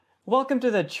Welcome to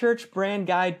the Church Brand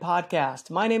Guide podcast.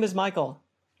 My name is Michael.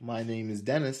 My name is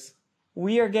Dennis.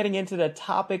 We are getting into the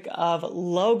topic of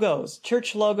logos,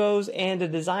 church logos, and the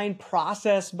design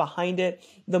process behind it.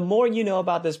 The more you know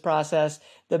about this process,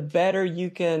 the better you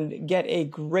can get a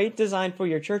great design for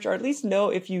your church, or at least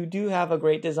know if you do have a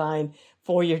great design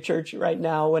for your church right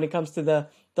now when it comes to the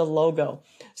logo.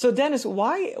 So Dennis,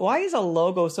 why is a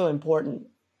logo so important?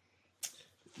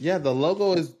 Yeah, the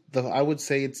logo is I would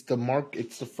say it's the mark,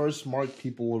 it's the first mark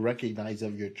people will recognize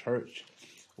of your church.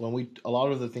 A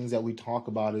lot of the things that we talk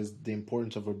about is the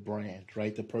importance of a brand,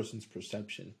 right? The person's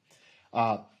perception.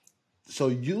 So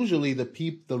usually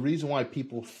the reason why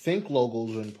people think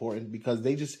logos are important because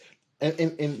they just,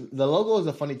 and the logo is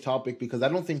a funny topic because I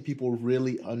don't think people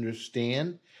really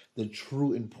understand the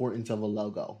true importance of a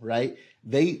logo, right?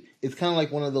 It's kind of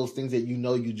like one of those things that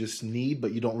you just need,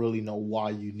 but you don't really know why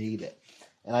you need it.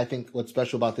 And I think what's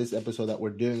special about this episode that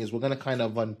we're doing is we're going to kind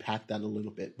of unpack that a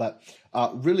little bit. But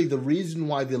really, the reason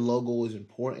why the logo is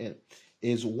important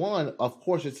is one, of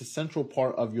course, it's a central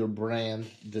part of your brand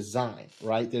design,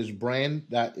 right? There's brand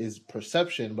that is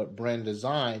perception, but brand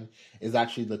design is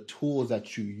actually the tools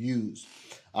that you use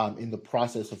in the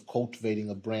process of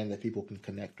cultivating a brand that people can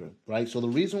connect with, right? So the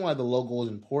reason why the logo is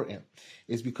important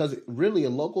is because really a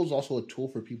logo is also a tool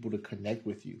for people to connect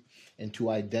with you and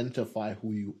to identify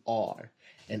who you are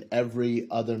and every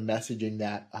other messaging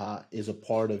that is a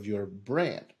part of your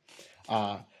brand.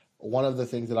 One of the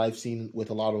things that I've seen with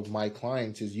a lot of my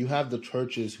clients is you have the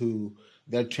churches who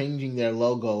they're changing their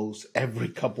logos every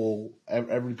couple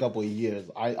of years.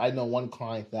 I know one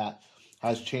client that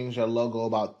has changed their logo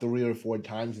about 3 or 4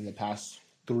 times in the past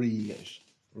 3 years,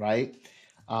 right?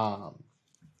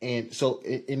 And so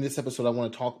in this episode, I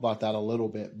want to talk about that a little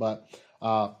bit, but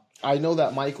I know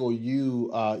that, Michael, you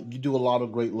do a lot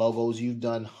of great logos. You've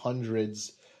done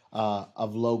hundreds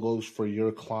of logos for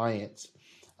your clients.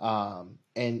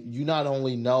 And you not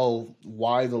only know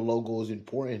why the logo is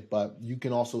important, but you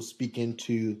can also speak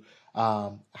into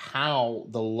how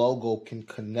the logo can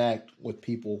connect with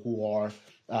people who are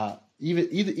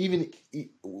even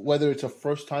whether it's a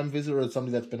first-time visitor or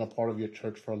somebody that's been a part of your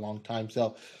church for a long time.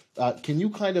 So can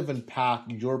you kind of unpack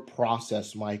your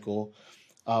process, Michael,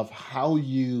 of how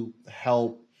you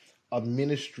help a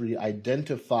ministry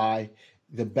identify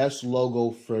the best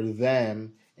logo for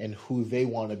them and who they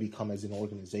want to become as an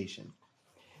organization?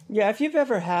 Yeah, if you've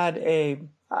ever had a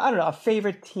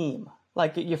favorite team,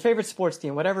 like your favorite sports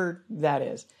team, whatever that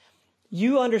is,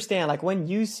 you understand, like when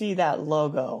you see that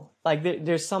logo, like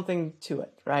there's something to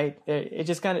it, right? It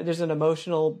just kind of, there's an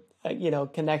emotional,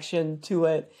 connection to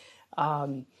it.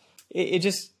 It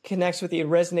just connects with you. It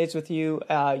resonates with you.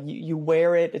 You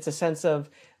wear it. It's a sense of,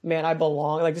 man, I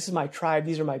belong. Like, this is my tribe.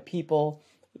 These are my people.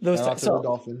 Shout out to the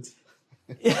Dolphins.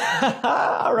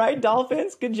 All right,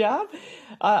 Dolphins. Good job.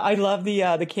 I love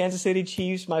the Kansas City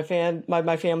Chiefs. My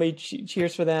family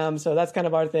cheers for them. So that's kind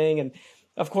of our thing. And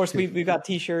of course, we've got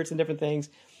T-shirts and different things.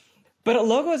 But a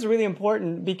logo is really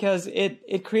important because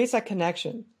it creates that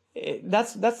connection.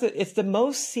 It's the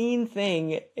most seen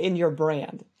thing in your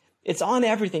brand. It's on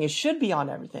everything. It should be on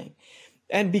everything.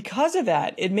 And because of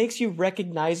that, it makes you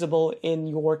recognizable in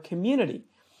your community.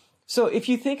 So if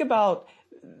you think about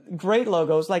great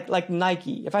logos like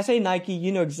Nike, if I say Nike,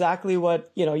 you know exactly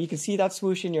what, you can see that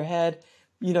swoosh in your head.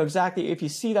 You know exactly, if you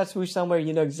see that swoosh somewhere,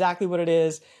 you know exactly what it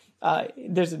is.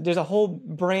 There's a whole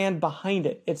brand behind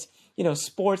it. It's,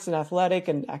 sports and athletic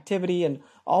and activity and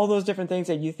all those different things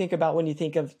that you think about when you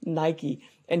think of Nike.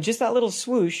 And just that little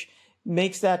swoosh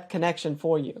makes that connection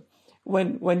for you.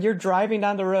 When you're driving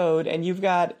down the road and you've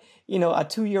got, a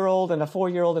 2-year-old and a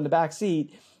 4-year-old in the back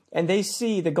seat and they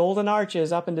see the golden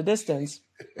arches up in the distance,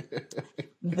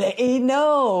 they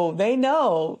know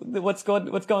what's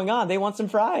going on. They want some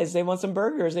fries. They want some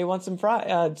burgers. They want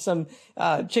some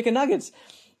chicken nuggets.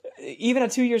 Even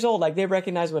at 2 years old, like they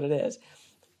recognize what it is.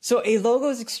 So a logo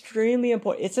is extremely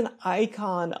important. It's an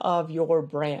icon of your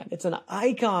brand. It's an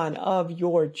icon of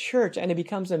your church, and it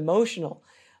becomes emotional.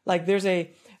 Like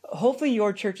hopefully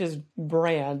your church's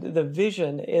brand, the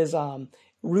vision is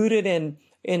rooted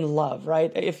in love,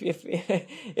 right?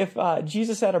 If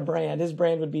Jesus had a brand, his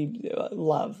brand would be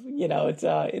love.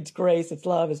 It's grace, it's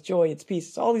love, it's joy, it's peace,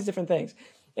 it's all these different things.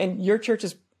 And your church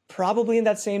is probably in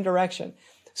that same direction.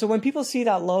 So when people see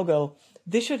that logo,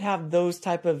 they should have those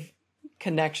type of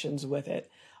connections with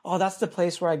it. Oh, that's the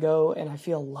place where I go and I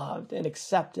feel loved and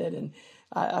accepted, and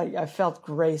I felt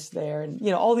grace there, and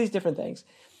all these different things.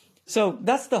 So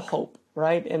that's the hope,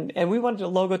 right? And we want the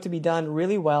logo to be done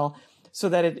really well so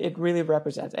that it really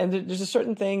represents. And there's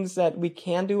certain things that we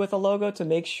can do with a logo to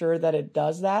make sure that it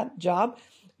does that job.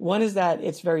 One is that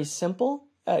it's very simple.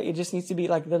 It just needs to be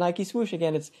like the Nike swoosh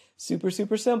again. It's super,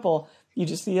 super simple. You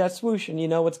just see that swoosh and you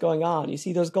know what's going on. You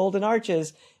see those golden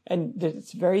arches and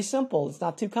it's very simple. It's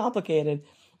not too complicated.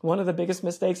 One of the biggest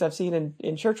mistakes I've seen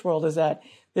in church world is that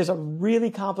there's a really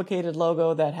complicated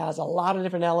logo that has a lot of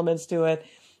different elements to it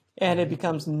and it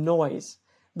becomes noise.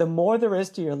 The more there is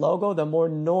to your logo, the more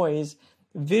noise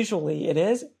visually it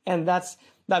is. And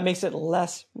that makes it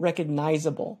less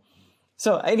recognizable.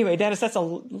 So anyway, Dennis, that's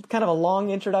a kind of a long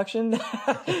introduction.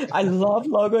 I love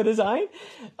logo design.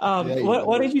 Why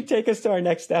don't you take us to our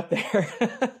next step there?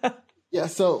 Yeah.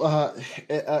 So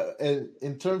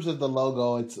in terms of the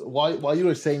logo, it's while you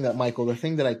were saying that, Michael, the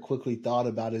thing that I quickly thought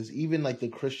about is even like the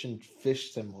Christian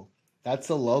fish symbol. That's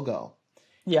a logo.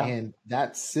 Yeah. And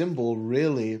that symbol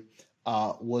really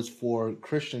was for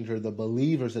Christians or the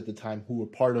believers at the time who were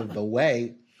part of the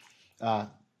way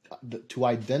to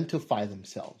identify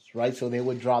themselves, right? So they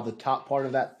would draw the top part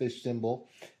of that fish symbol,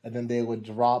 and then they would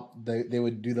they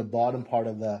would do the bottom part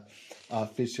of the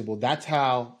fish symbol. That's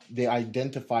how they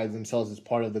identify themselves as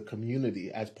part of the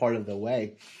community, as part of the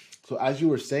way. So as you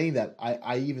were saying that,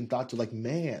 I even thought to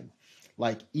man,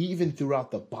 even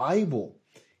throughout the Bible,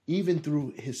 even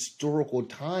through historical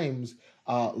times,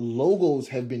 logos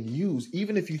have been used.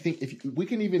 Even if we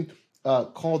can even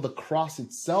call the cross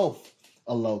itself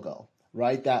a logo,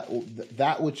 right?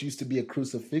 That which used to be a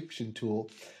crucifixion tool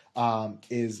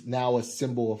is now a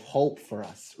symbol of hope for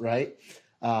us, right?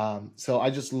 So I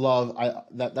just love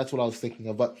that's what I was thinking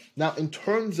of. But now, in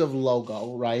terms of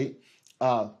logo, right?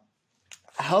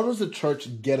 How does a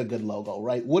church get a good logo,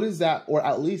 right? What is that? Or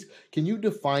at least, can you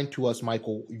define to us,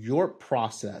 Michael, your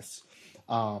process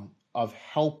of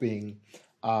helping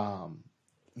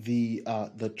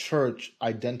the church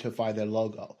identify their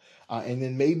logo? And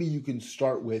then maybe you can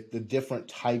start with the different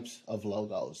types of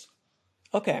logos.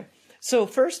 Okay. So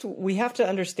first, we have to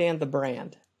understand the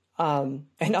brand. And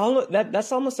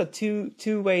that's almost a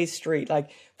two-way street.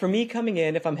 Like for me coming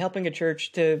in, if I'm helping a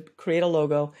church to create a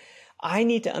logo, I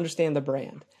need to understand the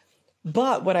brand.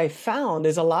 But what I found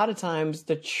is a lot of times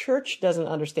the church doesn't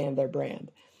understand their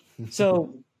brand.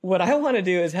 So what I want to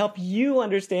do is help you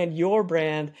understand your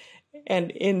brand. And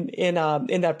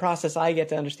in that process, I get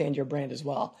to understand your brand as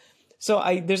well. So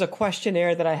there's a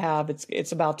questionnaire that I have.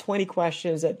 It's about 20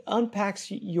 questions that unpacks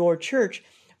your church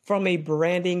from a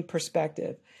branding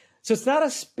perspective. So it's not a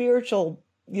spiritual,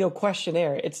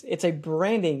 questionnaire. It's a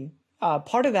branding.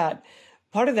 Part of that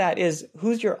is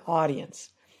who's your audience.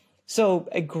 So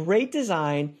a great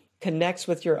design connects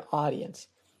with your audience.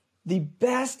 The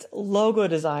best logo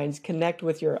designs connect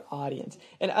with your audience.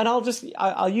 And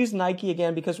I'll use Nike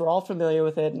again because we're all familiar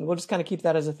with it, and we'll just kind of keep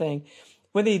that as a thing.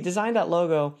 When they designed that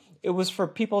logo, it was for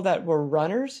people that were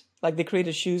runners, like they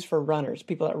created shoes for runners,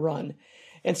 people that run.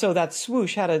 And so that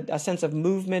swoosh had a sense of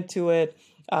movement to it.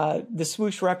 The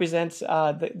swoosh represents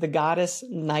the goddess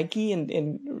Nike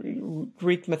in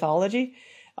Greek mythology.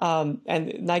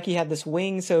 And Nike had this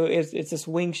wing, so it's this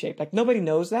wing shape. Like nobody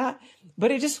knows that,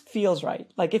 but it just feels right.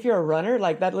 Like if you're a runner,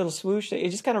 like that little swoosh,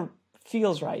 it just kind of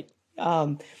feels right.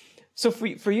 So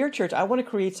for your church, I want to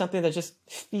create something that just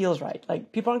feels right.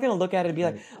 Like people aren't going to look at it and be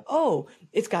like, oh,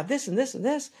 it's got this and this and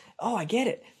this. Oh, I get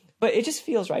it. But it just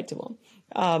feels right to them.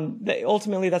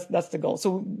 Ultimately, that's the goal.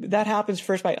 So that happens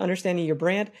first by understanding your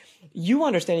brand. You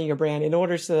understanding your brand in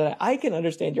order so that I can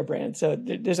understand your brand. So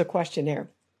there's a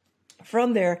questionnaire.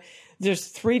 From there's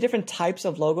 3 different types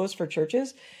of logos for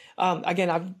churches. Again,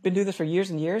 I've been doing this for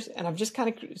years and years, and I've just kind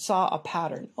of saw a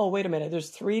pattern. Oh, wait a minute. There's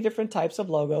 3 different types of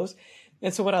logos.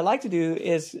 And so what I like to do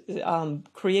is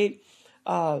create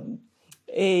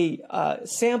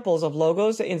samples of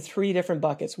logos in 3 different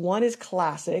buckets. One is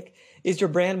classic. Is your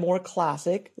brand more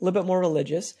classic, a little bit more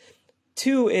religious?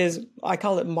 2 is, I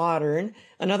call it modern.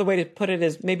 Another way to put it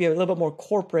is maybe a little bit more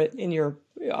corporate in your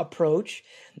approach.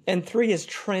 And 3 is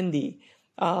trendy.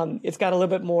 It's got a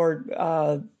little bit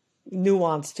more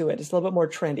nuance to it. It's a little bit more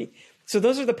trendy. So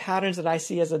those are the patterns that I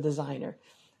see as a designer.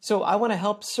 So I want to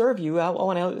help serve you. I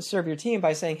want to help serve your team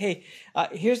by saying, hey,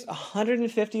 here's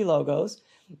 150 logos,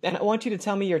 and I want you to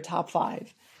tell me your top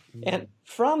 5. Mm-hmm. And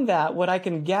from that, what I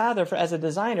can gather as a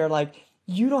designer, like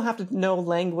you don't have to know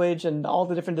language and all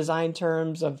the different design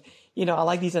terms of, I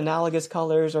like these analogous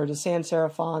colors or the sans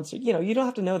serif fonts. You don't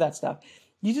have to know that stuff.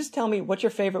 You just tell me what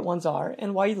your favorite ones are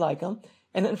and why you like them.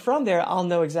 And then from there, I'll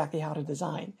know exactly how to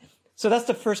design. So that's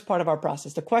the first part of our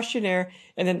process, the questionnaire.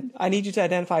 And then I need you to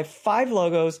identify 5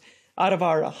 logos out of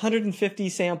our 150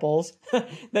 samples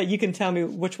that you can tell me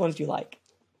which ones you like.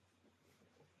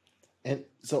 And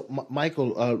so,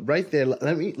 Michael, right there,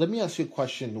 let me ask you a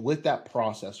question with that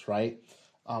process, right?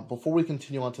 Before we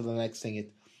continue on to the next thing,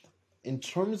 in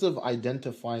terms of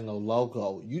identifying a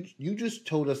logo, you just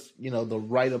told us, the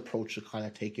right approach to kind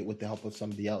of take it with the help of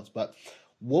somebody else. But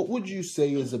what would you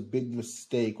say is a big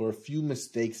mistake or a few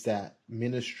mistakes that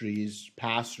ministries,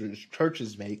 pastors,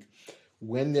 churches make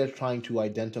when they're trying to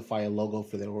identify a logo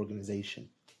for their organization?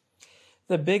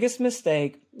 The biggest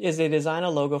mistake is they design a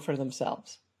logo for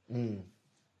themselves.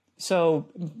 So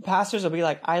pastors will be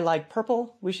like, I like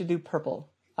purple. We should do purple.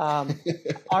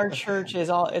 Our church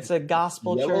it's a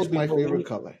gospel church. Yellow's my favorite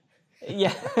color.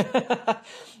 Yeah.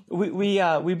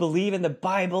 we believe in the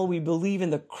Bible. We believe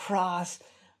in the cross.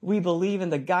 We believe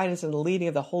in the guidance and the leading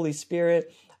of the Holy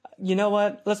Spirit. You know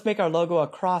what? Let's make our logo a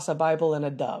cross, a Bible, and a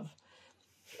dove.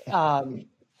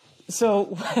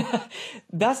 So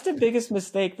that's the biggest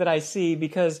mistake that I see,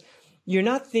 because you're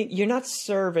not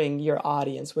serving your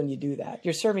audience when you do that.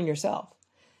 You're serving yourself.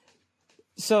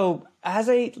 So as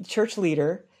a church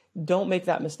leader, don't make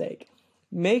that mistake.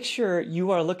 Make sure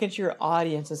you are looking at your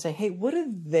audience and say, hey, what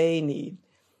do they need?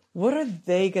 What are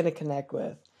they going to connect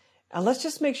with? And let's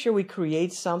just make sure we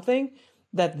create something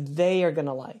that they are going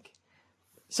to like.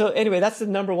 So anyway, that's the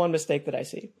number one mistake that I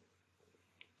see.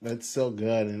 That's so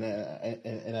good.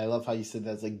 And I love how you said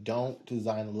that. It's like, don't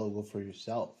design a logo for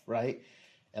yourself, right?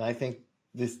 And I think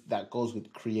that goes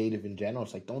with creative in general.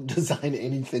 It's like, don't design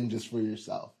anything just for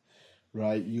yourself,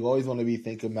 right? You always want to be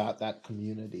thinking about that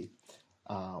community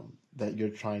that you're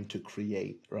trying to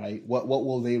create, right? What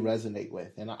will they resonate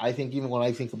with? And I think even when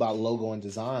I think about logo and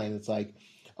design, it's like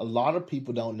a lot of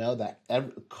people don't know that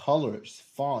colors,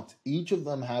 fonts, each of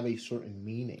them have a certain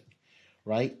meaning,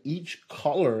 right? Each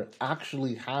color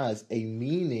actually has a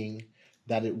meaning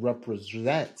that it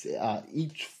represents.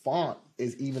 Each font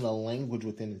is even a language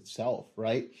within itself,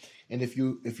 right? And if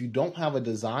you don't have a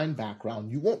design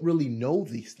background, you won't really know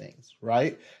these things,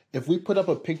 right? If we put up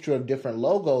a picture of different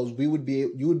logos, you would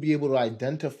be able to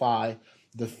identify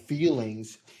the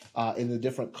feelings in the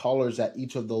different colors that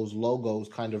each of those logos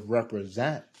kind of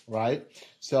represent, right?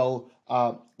 So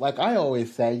like I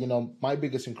always say, my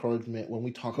biggest encouragement when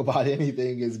we talk about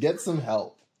anything is get some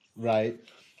help, right?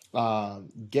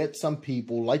 Get some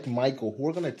people like Michael who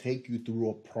are going to take you through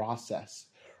a process,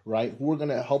 right? Who are going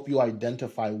to help you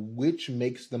identify which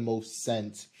makes the most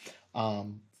sense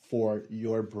for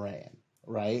your brand,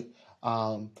 right?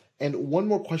 And one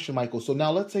more question, Michael. So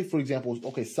now let's say, for example,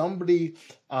 okay, somebody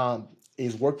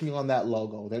is working on that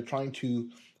logo. They're trying to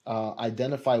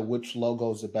identify which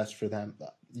logo is the best for them.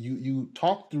 You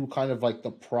talk through kind of like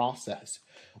the process,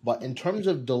 but in terms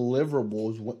of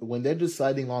deliverables, when they're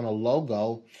deciding on a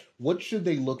logo, what should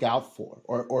they look out for?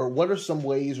 Or what are some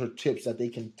ways or tips that they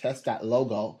can test that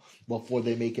logo before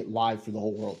they make it live for the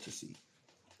whole world to see?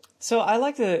 So I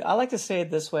like to say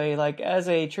it this way, like as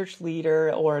a church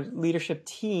leader or leadership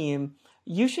team,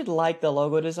 you should like the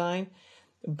logo design,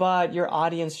 but your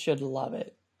audience should love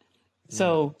it.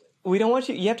 So we don't want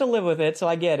you have to live with it. So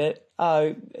I get it.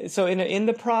 So in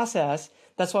the process,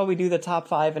 that's why we do the top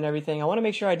 5 and everything. I want to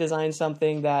make sure I design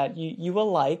something that you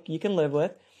will like, you can live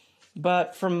with.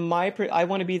 But I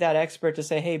want to be that expert to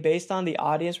say, hey, based on the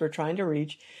audience we're trying to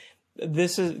reach,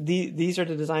 these are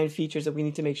the design features that we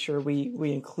need to make sure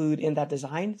we include in that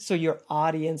design, so your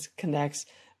audience connects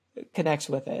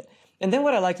with it. And then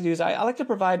what I like to do is I like to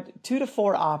provide 2 to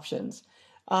 4 options.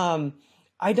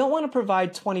 I don't want to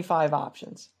provide 25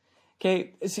 options.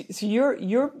 Okay, so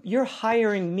you're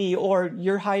hiring me, or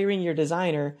you're hiring your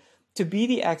designer to be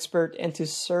the expert and to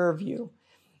serve you.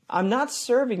 I'm not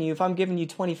serving you if I'm giving you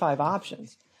 25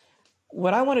 options.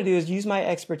 What I want to do is use my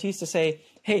expertise to say,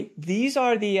 hey, these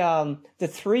are the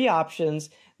 3 options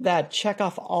that check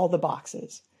off all the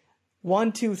boxes.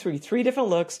 1, 2, 3, 3 different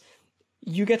looks.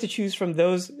 You get to choose from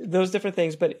those different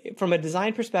things. But from a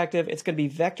design perspective, it's going to be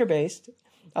vector-based,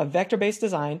 a vector-based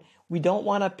design. We don't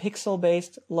want a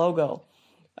pixel-based logo.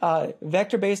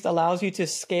 Vector-based allows you to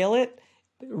scale it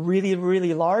really,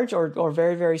 really large or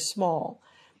very, very small.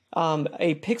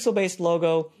 A pixel-based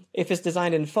logo, if it's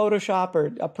designed in Photoshop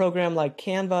or a program like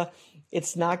Canva,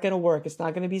 it's not going to work. It's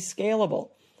not going to be scalable.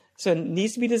 So it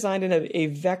needs to be designed in a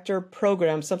vector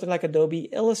program, something like Adobe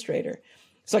Illustrator.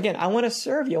 So again, I want to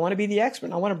serve you. I want to be the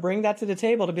expert. I want to bring that to the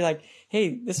table to be like,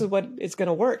 hey, this is what it's going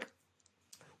to work.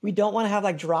 We don't want to have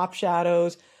like drop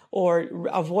shadows or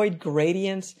avoid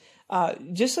gradients,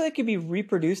 just so it can be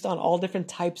reproduced on all different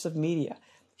types of media.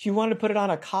 If you wanted to put it on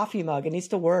a coffee mug, it needs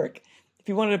to work. If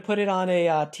you wanted to put it on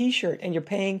a T-shirt and you're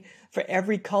paying for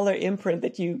every color imprint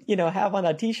that you have on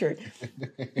a T-shirt,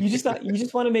 you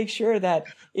just want to make sure that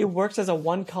it works as a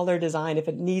one color design if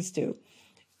it needs to.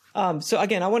 So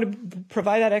again, I want to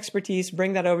provide that expertise,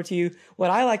 bring that over to you. What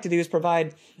I like to do is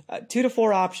provide 2 to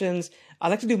 4 options. I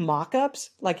like to do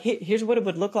mock-ups. Like, here's what it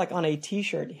would look like on a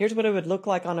t-shirt. Here's what it would look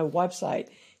like on a website.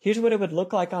 Here's what it would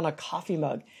look like on a coffee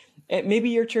mug. Maybe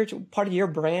your church, part of your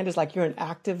brand is like you're an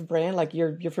active brand, like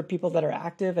you're for people that are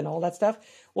active and all that stuff.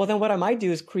 Well, then what I might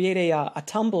do is create a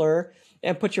tumbler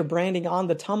and put your branding on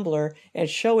the tumbler and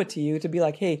show it to you to be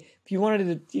like, hey, if you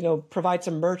wanted to, provide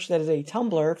some merch that is a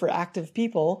tumbler for active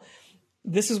people,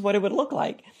 this is what it would look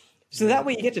like. So that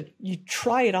way you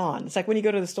try it on. It's like when you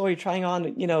go to the store, you're trying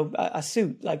on, a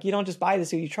suit. Like, you don't just buy the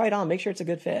suit, you try it on, make sure it's a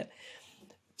good fit.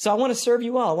 So I want to serve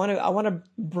you well. I want to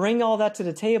bring all that to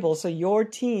the table so your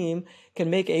team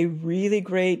can make a really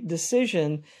great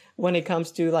decision when it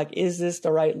comes to, like, is this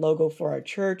the right logo for our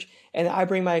church? And I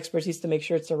bring my expertise to make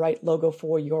sure it's the right logo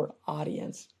for your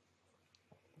audience.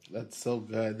 That's so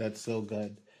good. That's so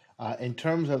good. In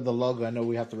terms of the logo, I know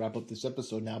we have to wrap up this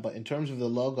episode now, but in terms of the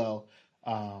logo,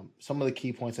 some of the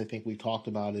key points I think we talked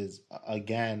about is,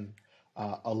 again,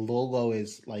 a logo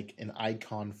is like an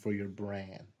icon for your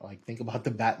brand. Like, think about the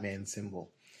Batman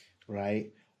symbol,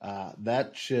 right?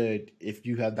 That should, if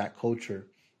you have that culture,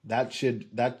 that's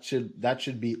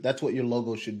what your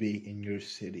logo should be in your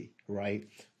city, right?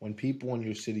 When people in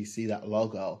your city see that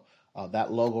logo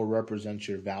represents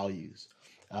your values.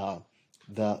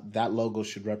 That logo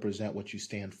should represent what you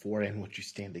stand for and what you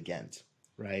stand against,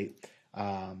 right?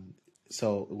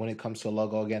 So when it comes to a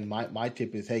logo, again, my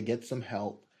tip is, hey, get some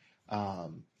help.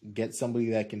 Get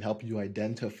somebody that can help you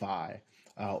identify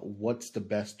what's the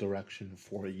best direction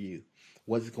for you,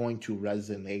 what's going to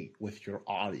resonate with your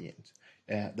audience.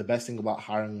 The best thing about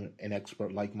hiring an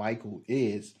expert like Michael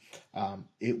is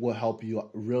it will help you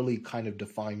really kind of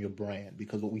define your brand,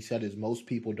 because what we said is most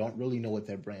people don't really know what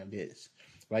their brand is,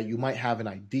 right? You might have an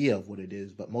idea of what it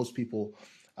is, but most people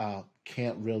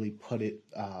can't really put it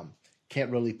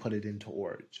into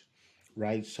words,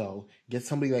 right? So get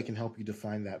somebody that can help you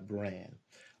define that brand.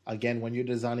 Again, when you're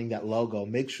designing that logo,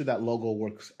 make sure that logo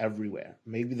works everywhere.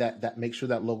 Maybe make sure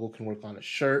that logo can work on a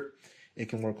shirt. It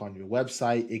can work on your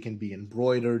website. It can be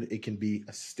embroidered. It can be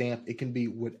a stamp. It can be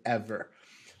whatever,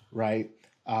 right?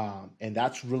 And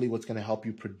that's really what's going to help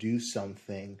you produce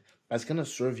something that's going to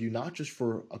serve you not just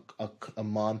for a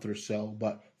month or so,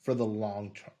 but for the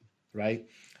long term, right?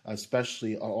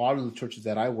 Especially a lot of the churches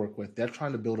that I work with, they're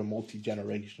trying to build a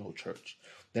multi-generational church.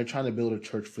 They're trying to build a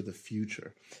church for the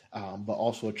future, but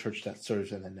also a church that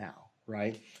serves in the now,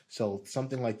 right? So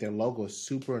something like their logo is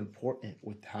super important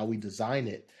with how we design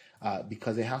it,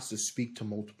 because it has to speak to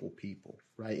multiple people,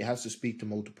 right? It has to speak to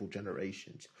multiple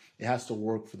generations. It has to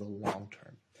work for the long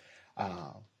term.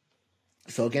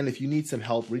 So again, if you need some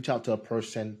help, reach out to a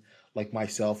person like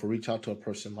myself or reach out to a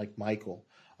person like Michael.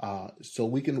 So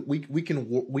we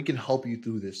can help you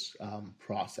through this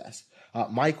process.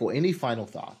 Michael, any final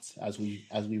thoughts as we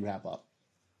wrap up?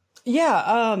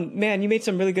 Yeah, man, you made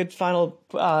some really good final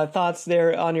thoughts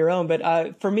there on your own.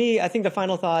 But for me, I think the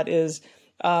final thought is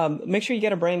make sure you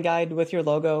get a brand guide with your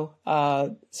logo.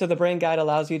 So the brand guide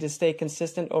allows you to stay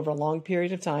consistent over a long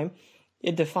period of time.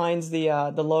 It defines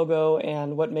the logo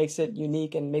and what makes it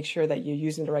unique, and make sure that you're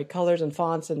using the right colors and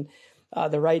fonts and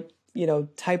the right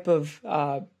type of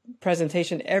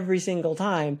presentation every single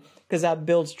time, because that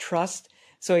builds trust.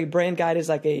 So a brand guide is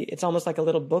it's almost like a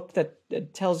little book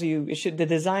that tells you, the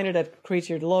designer that creates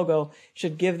your logo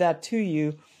should give that to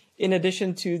you, in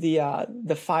addition to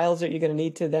the files that you're going to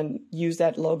need to then use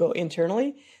that logo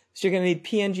internally. So you're going to need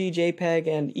PNG, JPEG,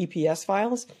 and EPS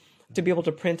files to be able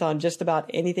to print on just about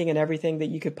anything and everything that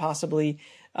you could possibly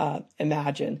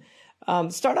imagine.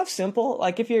 Start off simple.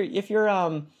 Like if you're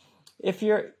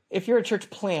a church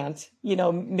plant,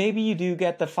 maybe you do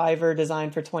get the Fiverr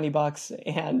design for $20,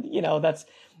 and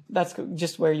that's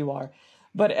just where you are.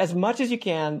 But as much as you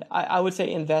can, I would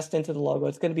say invest into the logo.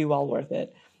 It's going to be well worth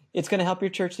it. It's going to help your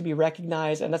church to be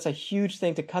recognized, and that's a huge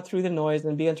thing to cut through the noise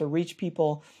and be able to reach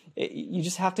people. You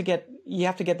have to get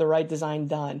the right design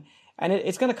done, and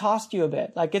it's going to cost you a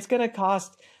bit. Like, it's going to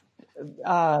cost.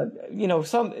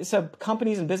 Some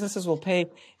companies and businesses will pay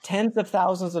tens of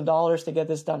thousands of dollars to get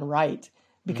this done right,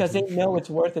 because they know it's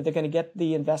worth it. They're going to get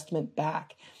the investment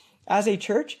back. As a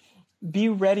church, be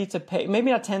ready to pay,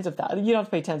 maybe not tens of thousands, you don't have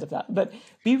to pay tens of thousands, but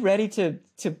be ready to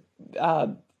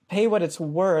pay what it's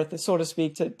worth, so to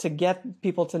speak, to get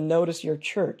people to notice your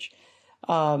church.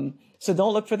 So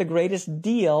don't look for the greatest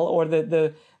deal or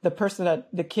the person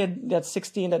the kid that's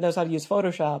 16 that knows how to use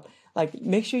Photoshop. Like,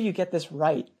 make sure you get this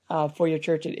right for your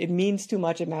church. It means too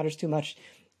much. It matters too much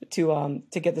to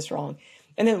get this wrong.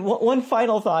 And then one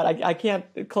final thought, I can't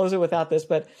close it without this,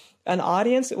 but an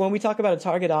audience, when we talk about a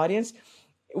target audience,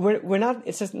 we're not,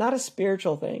 it's just not a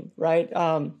spiritual thing, right?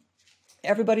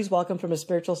 Everybody's welcome from a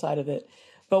spiritual side of it.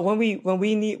 But when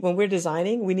we're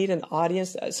designing, we need an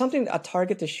audience, something, a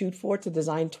target to shoot for, to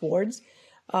design towards.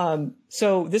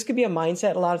 So this could be a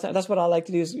mindset. A lot of times, that's what I like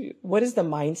to do is, what is the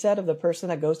mindset of the person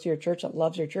that goes to your church, that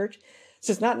loves your church?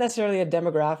 So it's not necessarily a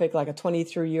demographic, like a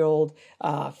 23-year-old,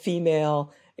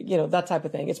 female, that type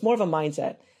of thing. It's more of a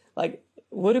mindset. Like,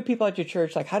 what do people at your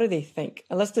church, like, how do they think?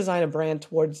 And let's design a brand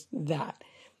towards that.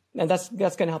 And that's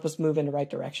going to help us move in the right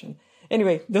direction.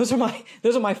 Anyway, those are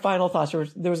my final thoughts.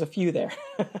 There was a few there.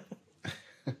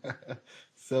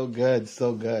 So good.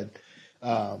 So good.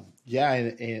 Yeah.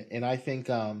 And I think,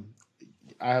 I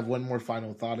have one more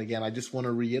final thought. Again, I just want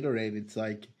to reiterate. It's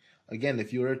like, again,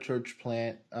 if you're a church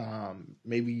plant,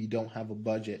 maybe you don't have a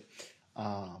budget,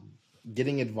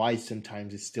 getting advice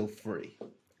sometimes is still free,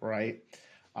 right?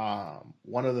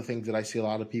 One of the things that I see a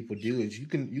lot of people do is you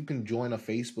can join a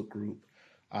Facebook group,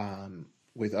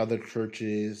 with other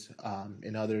churches,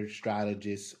 and other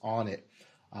strategists on it.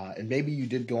 And maybe you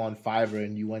did go on Fiverr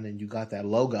and you went and you got that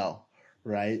logo,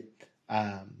 right?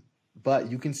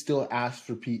 But you can still ask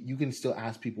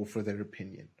people for their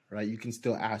opinion, right? You can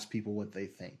still ask people what they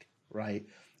think, right?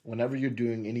 Whenever you're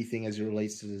doing anything as it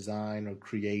relates to design or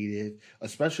creative,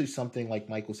 especially something like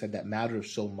Michael said that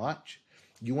matters so much,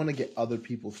 you want to get other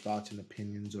people's thoughts and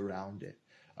opinions around it.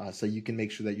 So you can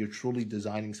make sure that you're truly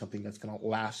designing something that's going to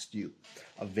last you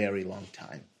a very long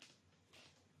time.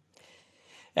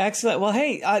 Excellent. Well,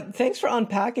 hey, thanks for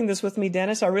unpacking this with me,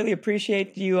 Dennis. I really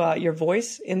appreciate your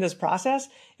voice in this process.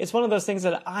 It's one of those things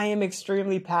that I am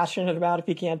extremely passionate about, if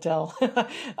you can't tell.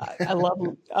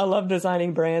 I love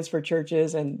designing brands for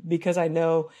churches, and because I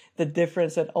know the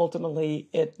difference that ultimately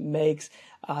it makes.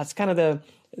 It's kind of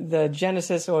the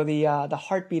genesis or the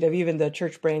heartbeat of even the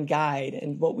Church Brand Guide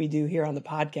and what we do here on the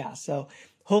podcast. So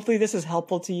hopefully this is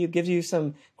helpful to you, gives you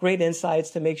some great insights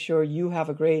to make sure you have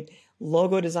a great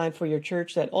logo design for your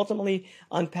church that ultimately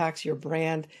unpacks your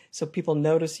brand so people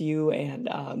notice you and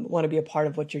want to be a part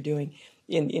of what you're doing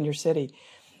in your city.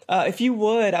 If you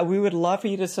would, we would love for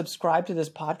you to subscribe to this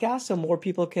podcast so more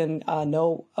people can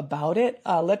know about it.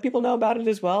 Let people know about it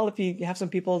as well. If you have some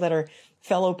people that are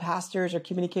fellow pastors or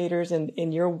communicators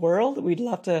in your world, we'd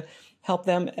love to help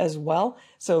them as well.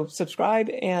 So subscribe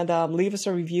and leave us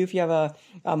a review if you have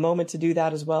a moment to do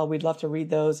that as well. We'd love to read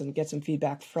those and get some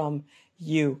feedback from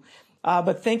you.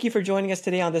 But thank you for joining us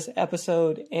today on this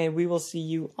episode, and we will see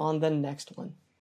you on the next one.